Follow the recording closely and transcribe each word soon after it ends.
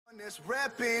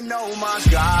Repping, oh my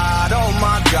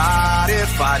God,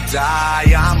 if I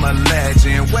die, I'm a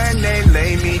legend. When they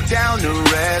lay me down to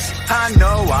rest, I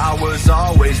know I was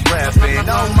always repping.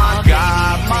 Oh my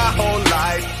God, my whole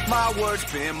life, my word's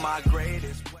been my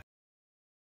greatest.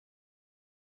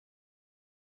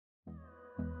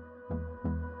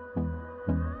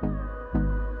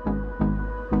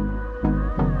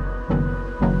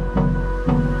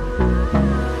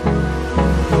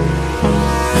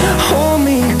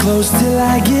 Close till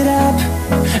I get up.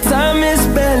 Time is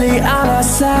barely on our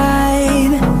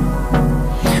side.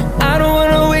 I don't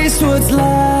wanna waste what's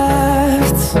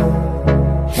left.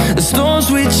 The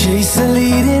storms we chase are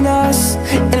leading us,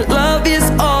 and love is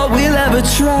all we'll ever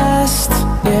trust.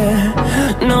 Yeah,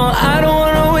 no, I don't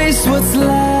wanna waste what's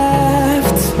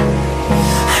left.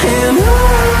 And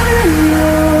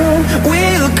on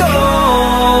we'll go,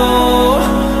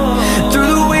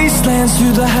 through the wastelands,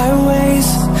 through the highways,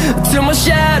 till my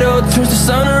shadow turns to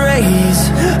sun rays.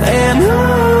 And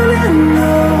on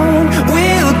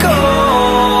we'll go,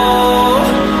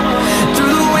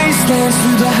 through the wastelands,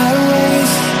 through the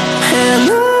highways, and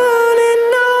on we'll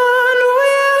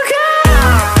go.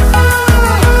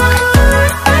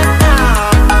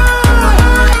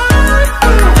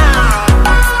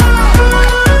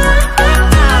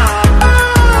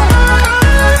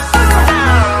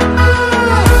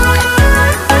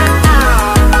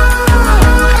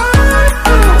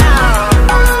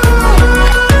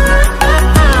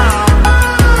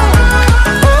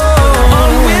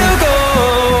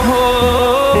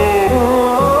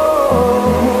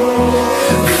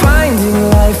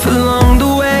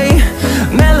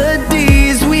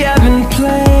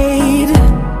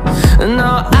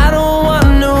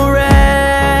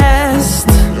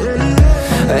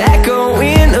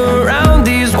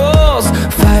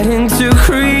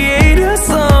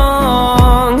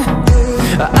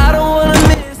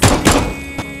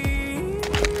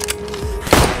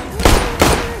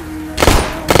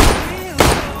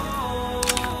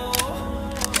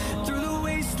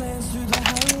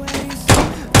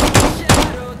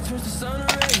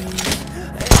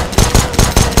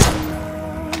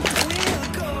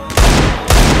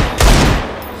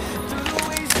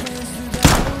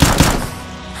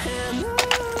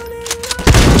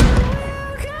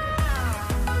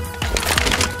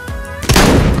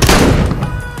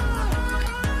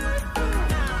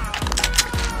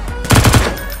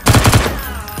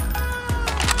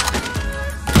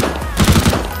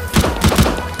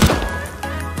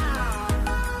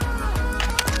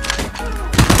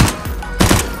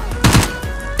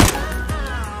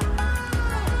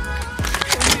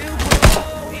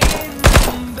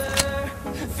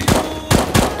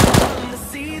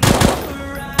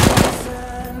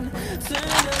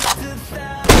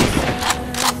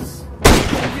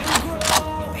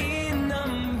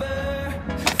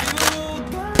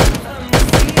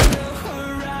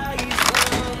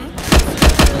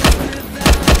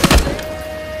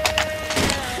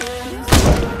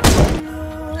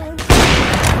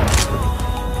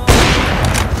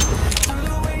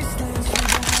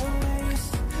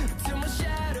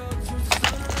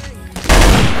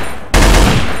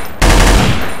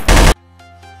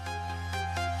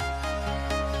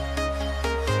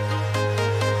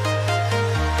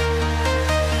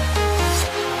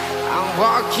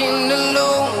 Walking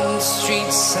alone, the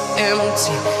streets are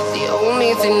empty. The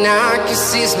only thing I can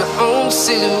see is my own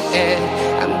silhouette.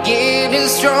 I'm getting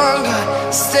stronger,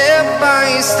 step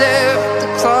by step. The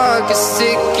clock is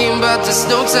ticking, but there's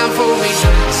no time for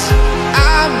regrets.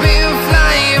 I've been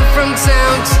flying from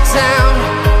town to town,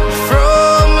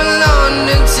 from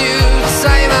London to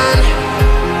Taiwan.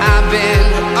 I've been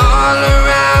all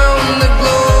around the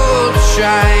globe,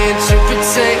 trying to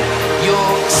protect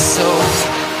your soul.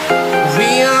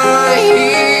 We are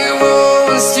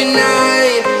heroes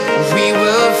tonight. We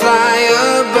will fly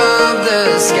above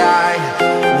the sky.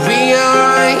 We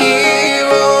are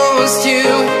heroes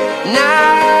tonight.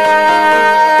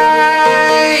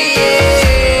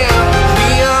 Yeah,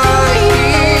 we are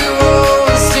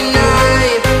heroes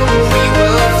tonight.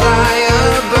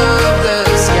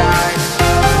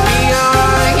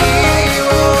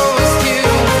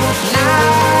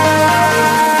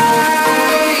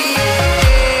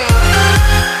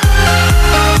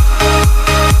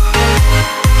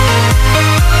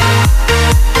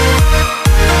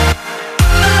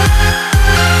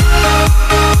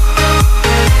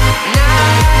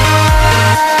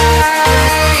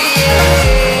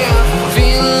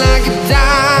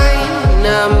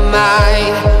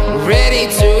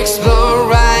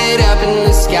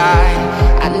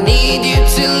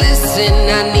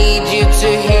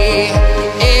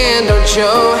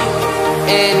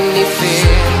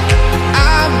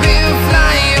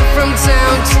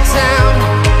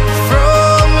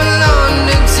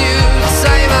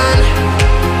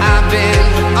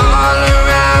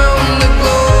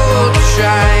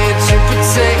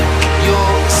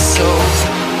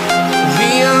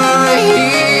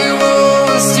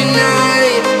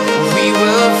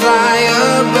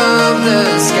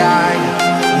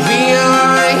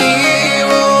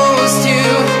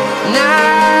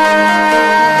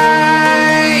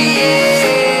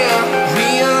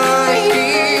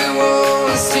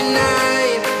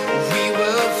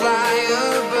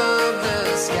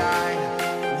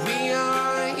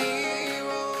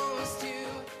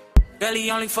 Girl,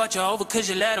 he only fucked you over cause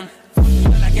you let him.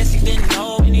 Well, I guess he didn't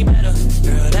know any better.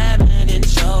 Girl, that man didn't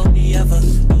show me ever.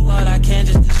 Do all I can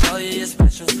just to show you you're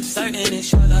special. Certain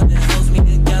it's your love that holds me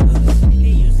together.